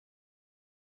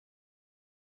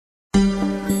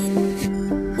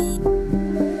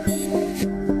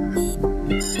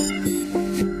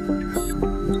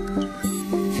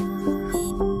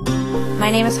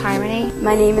My name is Harmony.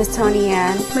 My name is Tony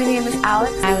Ann. My name is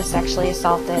Alex. I was sexually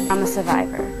assaulted. I'm a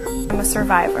survivor. I'm a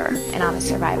survivor. And I'm a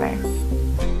survivor.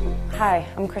 Hi,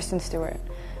 I'm Kristen Stewart.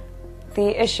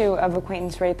 The issue of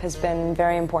acquaintance rape has been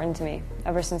very important to me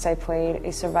ever since I played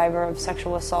a survivor of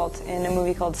sexual assault in a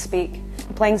movie called Speak.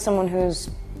 Playing someone whose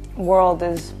world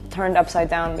is turned upside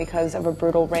down because of a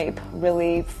brutal rape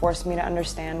really forced me to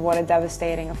understand what a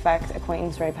devastating effect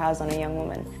acquaintance rape has on a young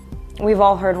woman. We've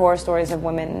all heard horror stories of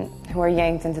women who are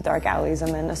yanked into dark alleys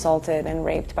and then assaulted and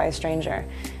raped by a stranger,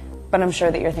 but I'm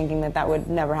sure that you're thinking that that would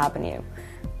never happen to you.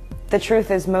 The truth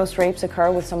is most rapes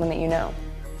occur with someone that you know.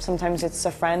 Sometimes it's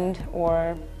a friend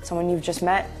or someone you've just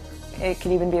met. It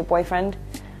could even be a boyfriend.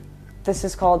 This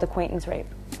is called acquaintance rape.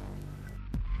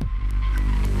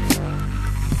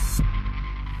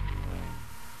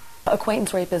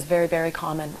 Acquaintance rape is very, very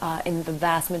common. In the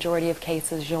vast majority of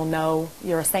cases, you'll know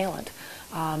your assailant.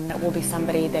 It will be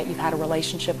somebody that you've had a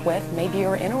relationship with. Maybe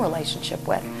you're in a relationship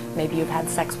with. Maybe you've had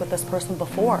sex with this person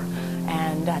before.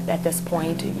 And at this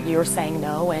point, you're saying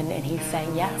no and he's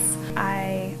saying yes.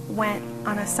 I went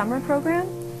on a summer program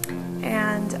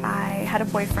and I had a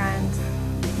boyfriend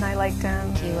and I liked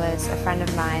him. He was a friend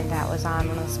of mine that was on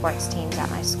one of the sports teams at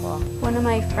my school. One of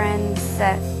my friends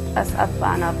set us up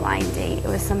on a blind date. It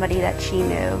was somebody that she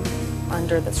knew.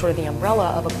 Under the sort of the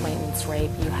umbrella of acquaintance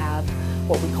rape, you have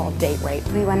what we call date rape.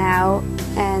 We went out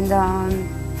and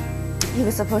he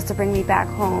was supposed to bring me back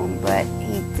home, but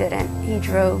he didn't. He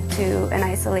drove to an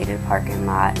isolated parking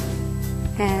lot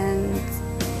and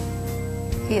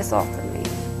he assaulted me.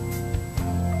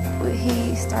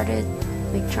 He started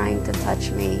trying to touch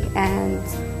me and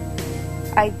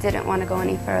I didn't want to go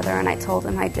any further and I told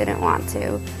him I didn't want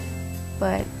to,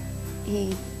 but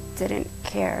he didn't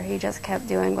care. He just kept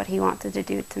doing what he wanted to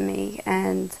do to me.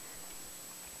 And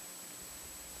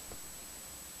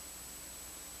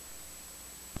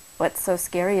what's so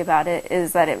scary about it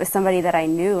is that it was somebody that I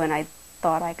knew and I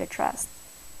thought I could trust.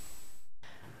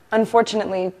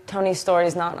 Unfortunately, Tony's story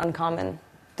is not uncommon.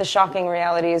 The shocking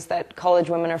reality is that college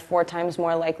women are 4 times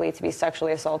more likely to be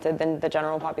sexually assaulted than the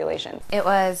general population. It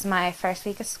was my first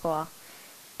week of school,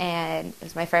 and it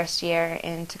was my first year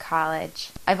into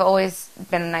college. I've always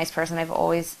been a nice person. I've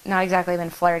always, not exactly been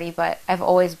flirty, but I've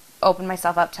always opened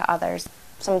myself up to others.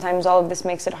 Sometimes all of this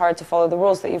makes it hard to follow the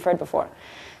rules that you've heard before.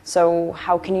 So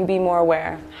how can you be more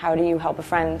aware? How do you help a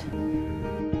friend?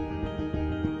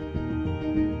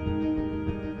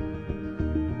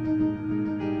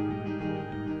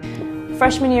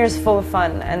 Freshman year is full of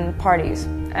fun and parties,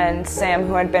 and Sam,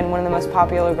 who had been one of the most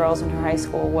popular girls in her high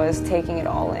school, was taking it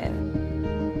all in.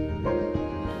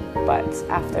 But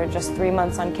after just 3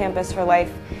 months on campus, her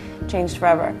life changed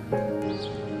forever.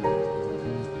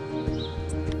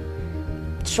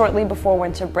 Shortly before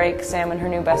winter break, Sam and her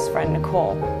new best friend,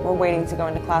 Nicole, were waiting to go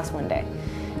into class one day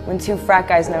when 2 frat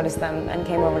guys noticed them and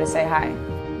came over to say hi.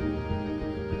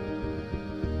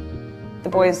 The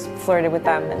boys flirted with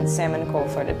them, and Sam and Nicole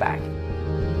flirted back.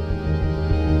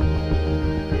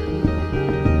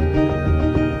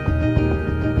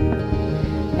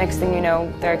 Next thing you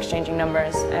know, they're exchanging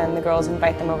numbers, and the girls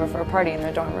invite them over for a party in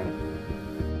their dorm room.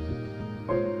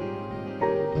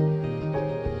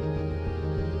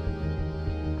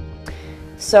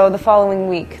 So the following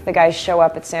week, the guys show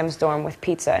up at Sam's dorm with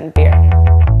pizza and beer.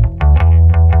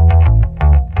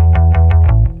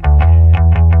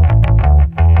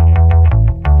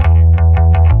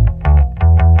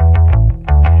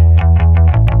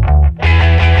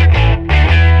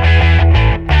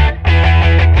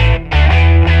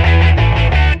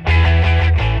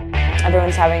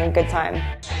 Everyone's having a good time.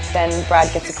 Then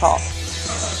Brad gets a call.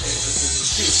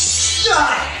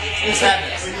 What's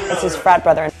happening? It's his frat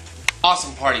brother.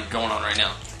 Awesome party going on right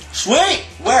now. Sweet!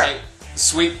 Where? Okay.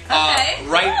 Sweet.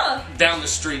 Right down the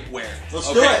street. Where?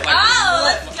 Let's do it.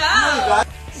 Let's go!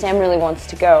 Sam really wants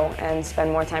to go and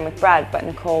spend more time with Brad, but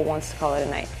Nicole wants to call it a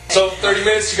night. So 30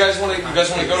 minutes. You guys want to go to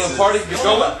the party? You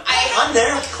going? I'm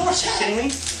there, of course. Are you kidding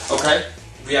me? Okay.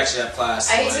 We actually have class.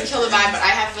 I hate to kill the vibe, but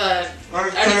I have an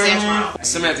exam tomorrow.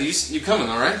 Samantha, you coming,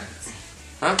 all right?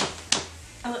 Huh?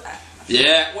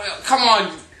 Yeah. Well, come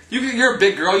on. You're a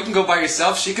big girl. You can go by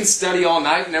yourself. She can study all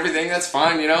night and everything. That's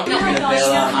fine, you know. You always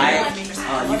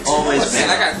Man,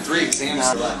 I got 3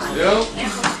 exams left. You know?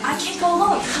 I can't go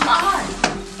alone. Come on.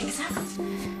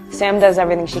 Exactly. Sam does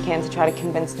everything she can to try to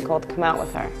convince Nicole to come out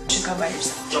with her. You should go by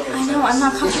yourself. I know. I'm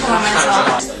not comfortable by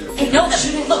myself. Hey, no, that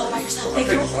shouldn't look by yourself. Hey,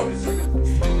 girl.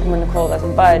 And when Nicole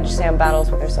doesn't budge, Sam battles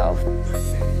with herself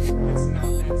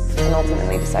and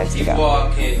ultimately decides to go. Keep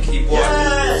walking.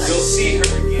 Yes! You'll see her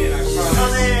again, I promise.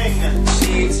 Coming!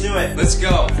 Let's do it. Let's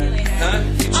go. Huh?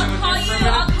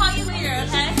 I'll call you later,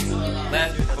 okay?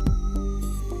 Left.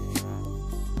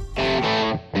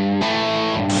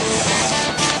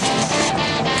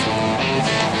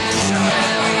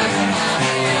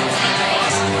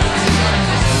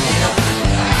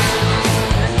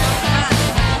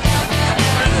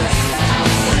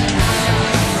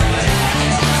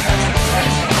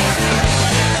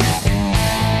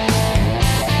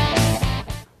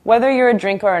 Whether you're a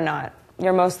drinker or not,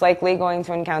 you're most likely going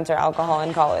to encounter alcohol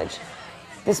in college.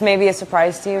 This may be a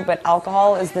surprise to you, but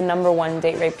alcohol is the #1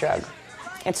 date rape drug.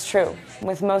 It's true.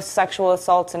 With most sexual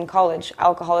assaults in college,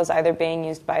 alcohol is either being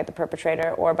used by the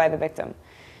perpetrator or by the victim.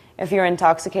 If you're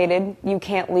intoxicated, you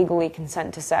can't legally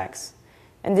consent to sex.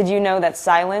 And did you know that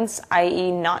silence,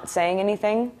 i.e. not saying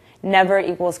anything, never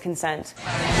equals consent?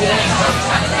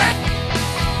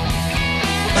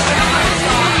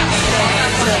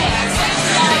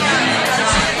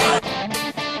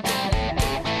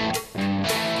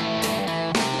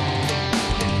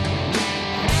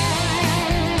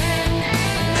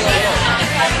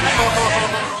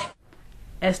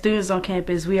 As students on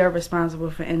campus, we are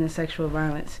responsible for ending sexual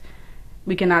violence.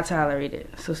 We cannot tolerate it,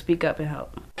 so speak up and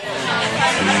help.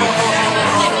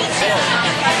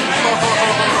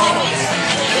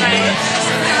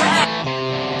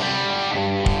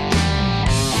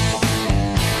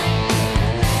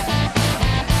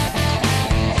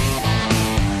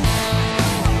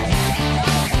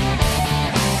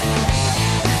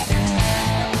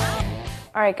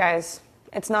 All right, guys,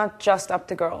 it's not just up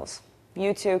to girls.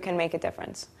 You too can make a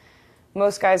difference.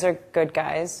 Most guys are good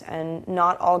guys, and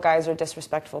not all guys are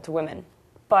disrespectful to women.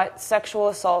 But sexual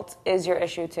assault is your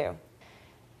issue too.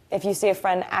 If you see a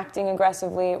friend acting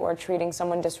aggressively or treating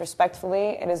someone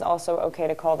disrespectfully, it is also okay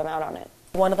to call them out on it.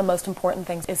 One of the most important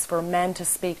things is for men to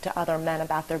speak to other men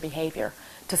about their behavior,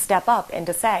 to step up and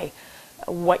to say,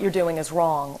 what you're doing is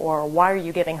wrong, or why are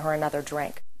you giving her another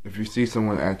drink? If you see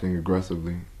someone acting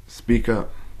aggressively, speak up.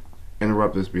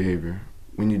 Interrupt this behavior.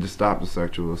 We need to stop the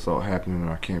sexual assault happening in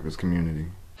our campus community.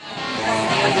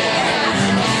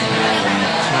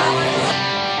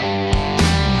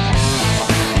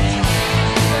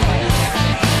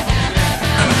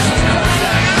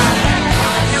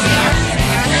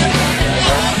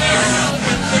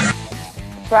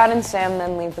 Brad and Sam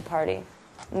then leave the party,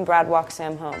 and Brad walks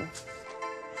Sam home.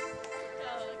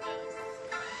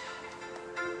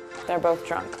 They're both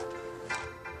drunk.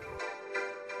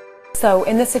 So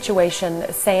in this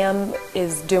situation, Sam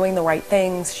is doing the right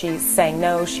things. She's saying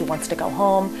no, she wants to go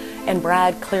home, and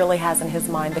Brad clearly has in his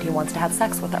mind that he wants to have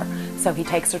sex with her. So he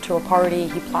takes her to a party,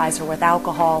 he plies her with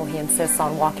alcohol, he insists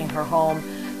on walking her home.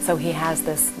 So he has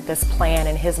this plan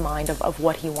in his mind of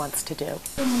what he wants to do.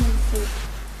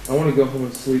 I want to go home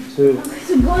and sleep too. Okay,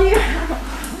 so go to your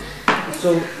house.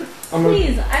 So I'm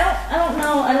Please, I don't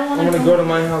know. I don't want to. I'm gonna go to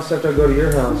my house after I go to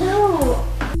your house. No.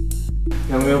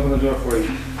 Now let me open the door for you.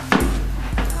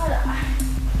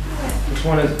 Which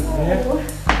one is it? Oh.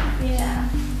 Yeah.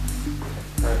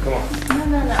 Alright, come on.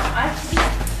 No.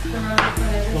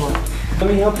 Come on. Let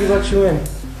me help you let you in.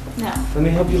 No. Let me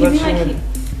help you Give let me you my in. key.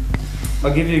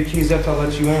 I'll give you the keys after I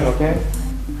let you in, okay?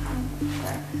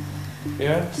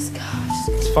 Yeah? Just go.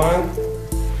 It's fine?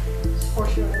 For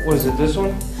sure. What is it, this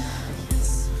one?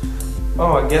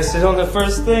 Oh, I guess it's on the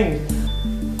first thing.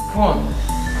 Come on.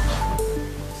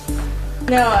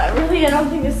 No, I don't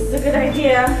think this is a good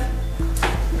idea.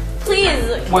 Please.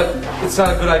 What? It's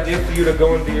not a good idea for you to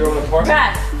go into your own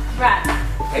apartment? Brad,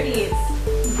 please.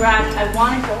 Brad, I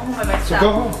want to go home by myself. So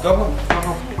go home.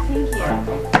 Thank you. Can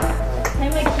I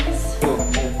have my kiss? Cool.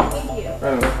 Thank you.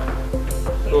 Right.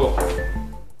 Cool.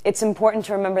 It's important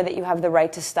to remember that you have the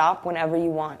right to stop whenever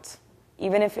you want.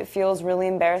 Even if it feels really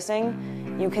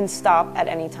embarrassing, you can stop at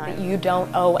any time. You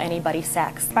don't owe anybody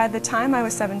sex. By the time I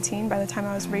was 17, by the time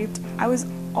I was raped, I was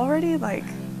already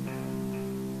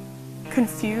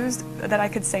confused that I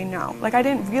could say no. I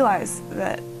didn't realize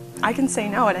that I can say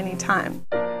no at any time.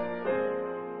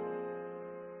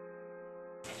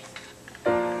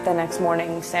 The next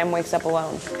morning, Sam wakes up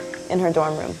alone in her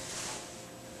dorm room.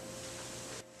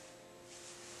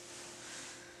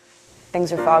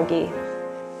 Things are foggy.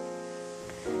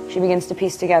 She begins to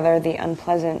piece together the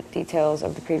unpleasant details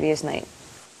of the previous night.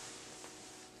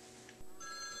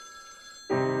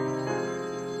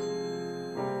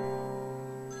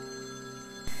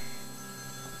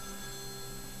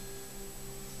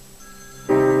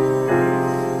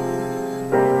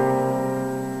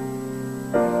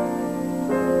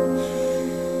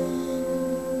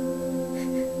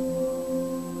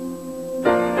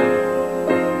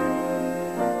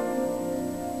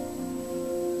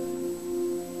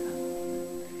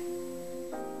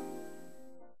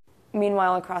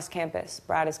 Meanwhile, across campus,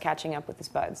 Brad is catching up with his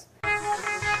buds.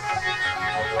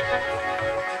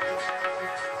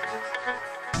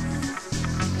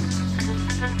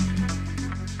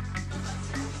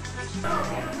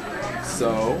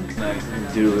 So?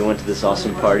 Dude, we went to this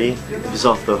awesome party. It was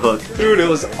off the hook. Dude, it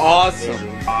was awesome.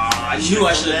 I knew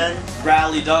I should have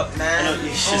rallied up, man. I know, you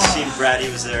should have seen Brad.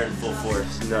 He was there in full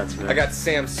force. Nuts, man. I got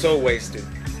Sam so wasted.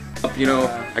 You know,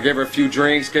 I gave her a few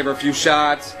drinks, gave her a few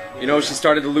shots. You know, she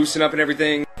started to loosen up and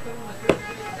everything.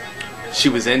 She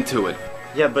was into it.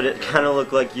 Yeah, but it kind of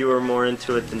looked like you were more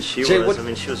into it than she was. I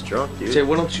mean, she was drunk, dude. Jay,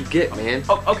 what don't you get, man?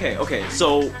 Oh, okay.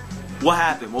 So, what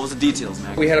happened? What was the details,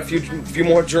 man? We had a few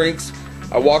more drinks.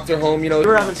 I walked her home, you know. You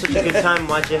were having such a good time.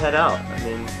 Why'd you head out? I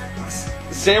mean,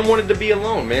 Sam wanted to be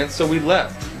alone, man, so we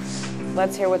left.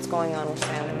 Let's hear what's going on with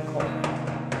Sam and Nicole.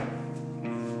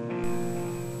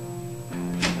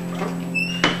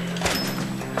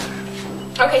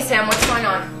 Okay, Sam, what's going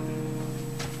on?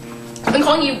 I've been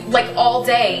calling you, like, all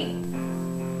day.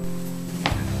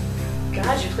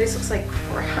 God, your place looks like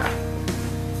crap.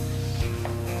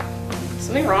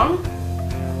 Something wrong?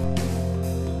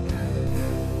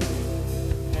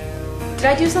 Did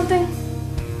I do something?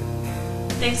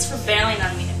 Thanks for bailing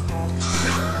on me, Nicole.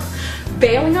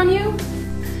 Bailing on you?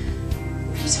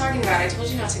 What are you talking about? I told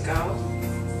you not to go.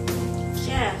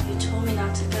 Yeah, you told me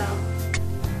not to go.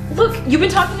 Look, you've been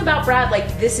talking about Brad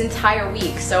like this entire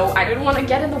week, so I didn't want to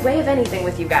get in the way of anything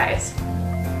with you guys.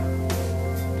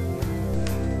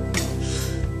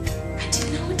 I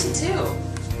didn't know what to do.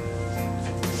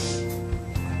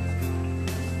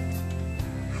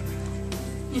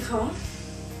 Nicole?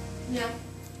 Yeah.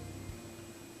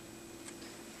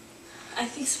 I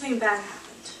think something bad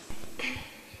happened.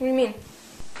 What do you mean?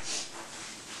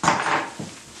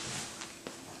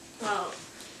 Well,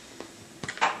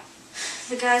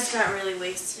 the guys got really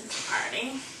wasted at the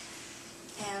party.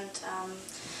 And,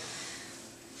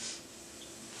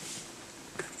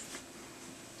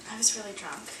 I was really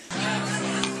drunk.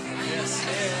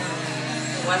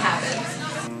 What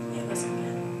happened? It wasn't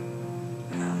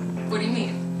good. What do you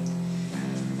mean?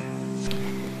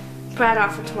 Brad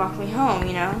offered to walk me home,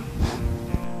 you know?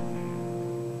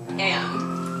 And?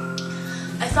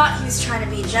 I thought he was trying to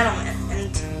be a gentleman,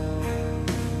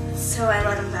 and so I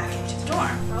let him back into the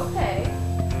dorm. Okay.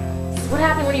 What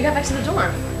happened when you got back to the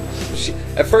dorm?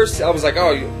 At first, I was like,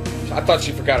 oh, I thought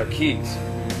she forgot her keys.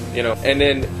 You know, and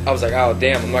then I was like, oh,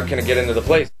 damn, I'm not going to get into the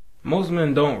place. Most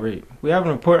men don't rape. We have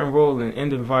an important role in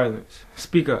ending violence.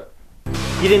 Speak up.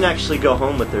 you didn't actually go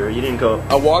home with her. You didn't go.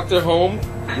 I walked her home.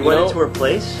 You went into her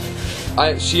place?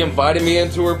 She invited me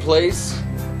into her place.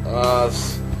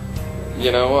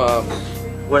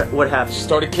 What happened? She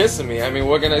started kissing me. I mean,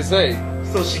 what can I say?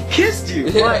 So she kissed you?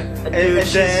 Yeah. What? And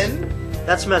then?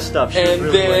 That's messed up. She was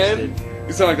really wasted.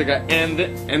 You sound like the guy.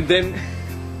 And then.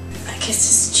 I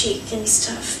kissed his cheek and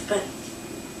stuff, but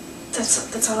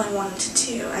that's all I wanted to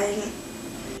do.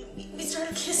 We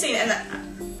started kissing, and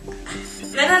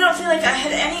then I don't feel like I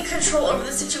had any control over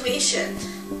the situation.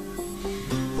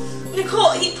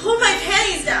 Nicole, he pulled my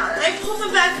panties down, and I pulled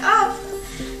them back up,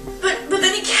 but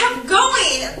then he kept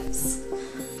going.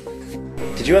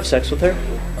 Did you have sex with her?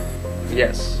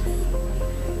 Yes.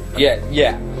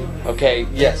 Yeah. Okay.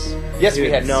 Yes. Yes, Dude,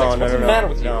 we had sex. What's the matter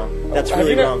with you? No, that's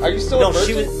really wrong. Are you still a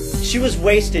virgin? She was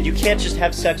wasted. You can't just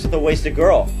have sex with a wasted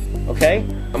girl. Okay?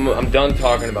 I'm done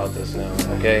talking about this now.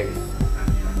 Okay.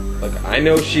 Look, I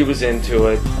know she was into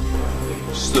it.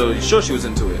 So you sure she was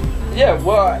into it? Yeah.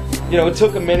 Well, it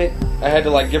took a minute. I had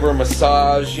to give her a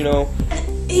massage. He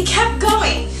kept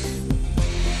going,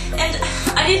 and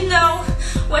I didn't know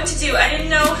what to do. I didn't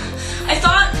know. I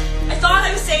thought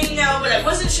I was saying no, but I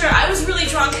wasn't sure. I was really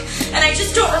drunk, and I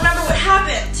just don't remember what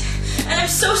happened. And I'm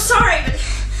so sorry, but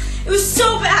it was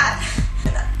so bad.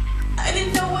 And I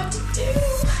didn't know what to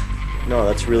do. No,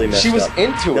 that's really messed up. She was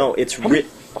into it. No,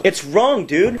 it's wrong,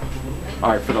 dude.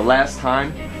 All right, for the last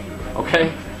time,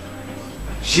 okay?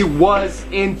 She was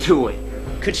into it.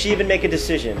 Could she even make a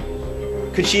decision?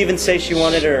 Could she even say she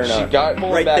wanted it or not? She got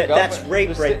pulled back up. That's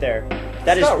rape right there.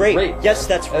 That is rape. Yes,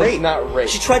 that's rape. That's not rape.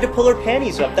 She tried to pull her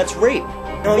panties up. That's rape.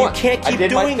 No, What? you can't I keep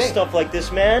did my doing thing. stuff like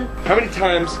this, man. How many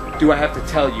times do I have to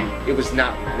tell you it was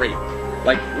not rape?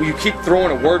 You keep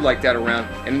throwing a word like that around,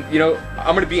 and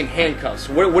I'm gonna be in handcuffs.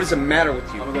 What does it matter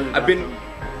with you? I've been.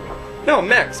 No,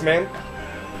 Max, man.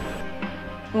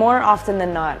 More often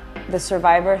than not, the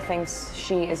survivor thinks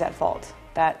she is at fault,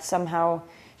 that somehow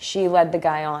she led the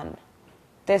guy on.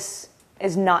 This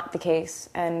is not the case,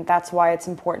 and that's why it's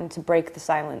important to break the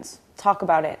silence. Talk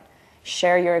about it.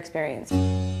 Share your experience.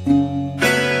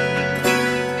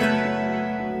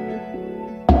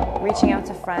 Reaching out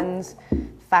to friends,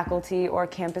 faculty, or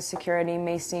campus security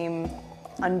may seem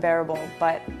unbearable,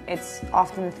 but it's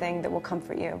often the thing that will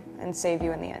comfort you and save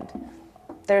you in the end.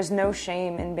 There's no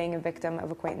shame in being a victim of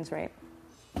acquaintance rape.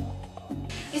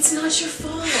 It's not your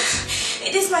fault.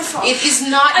 It is my fault. It is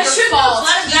not I your shouldn't fault. have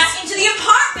let him back into the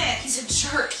apartment. He's a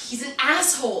jerk. He's an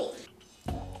asshole.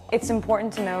 It's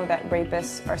important to know that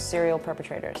rapists are serial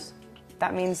perpetrators.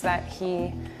 That means that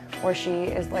he or she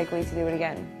is likely to do it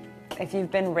again. If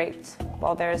you've been raped,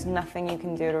 while there is nothing you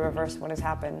can do to reverse what has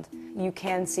happened, you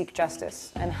can seek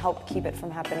justice and help keep it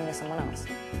from happening to someone else.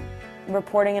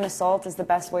 Reporting an assault is the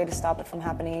best way to stop it from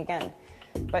happening again.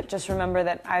 But just remember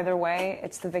that either way,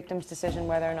 it's the victim's decision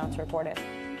whether or not to report it.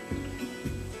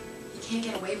 You can't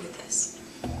get away with this.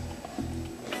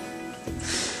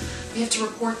 We have to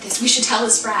report this. We should tell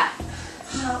this frat.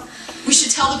 No. We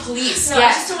should tell the police. No,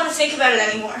 yes. I just don't want to think about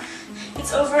it anymore.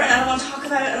 It's over and I don't want to talk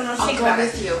about it. I don't want to think about it.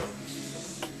 I'll go with you.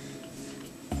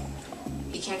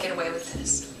 You can't get away with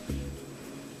this.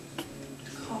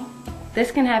 Nicole.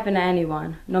 This can happen to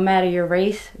anyone, no matter your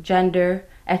race, gender,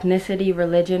 ethnicity,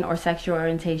 religion, or sexual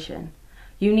orientation.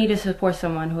 You need to support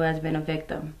someone who has been a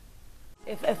victim.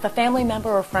 If a family member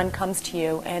or friend comes to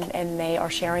you and they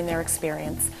are sharing their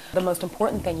experience, the most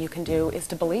important thing you can do is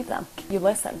to believe them. You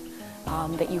listen,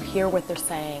 that you hear what they're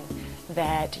saying,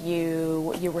 that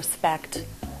you respect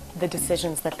the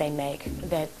decisions that they make,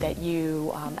 that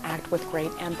you act with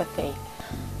great empathy.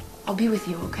 I'll be with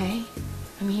you, okay?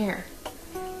 I'm here.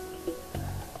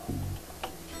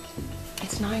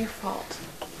 It's not your fault.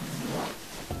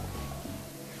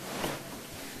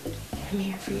 I'm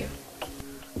here for you.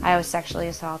 I was sexually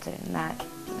assaulted, and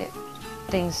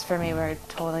things for me were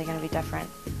totally going to be different,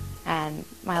 and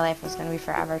my life was going to be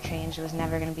forever changed. It was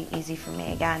never going to be easy for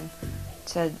me again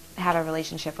to have a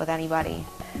relationship with anybody.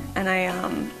 And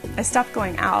I stopped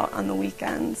going out on the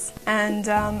weekends, and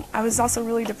I was also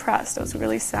really depressed. I was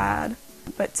really sad,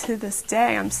 but to this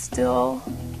day I'm still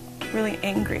really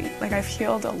angry. Like, I've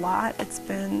healed a lot. It's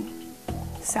been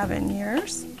 7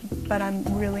 years, but I'm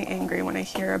really angry when I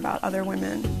hear about other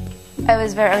women. I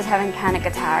was having panic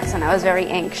attacks and I was very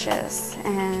anxious,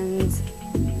 and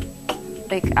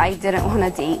like I didn't want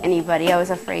to date anybody. I was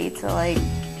afraid to like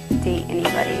date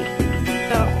anybody.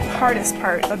 The hardest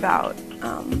part about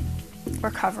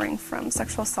recovering from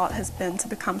sexual assault has been to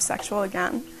become sexual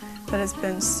again. That has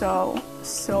been so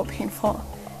painful,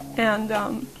 and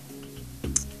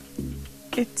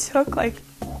it took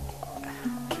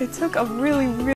a really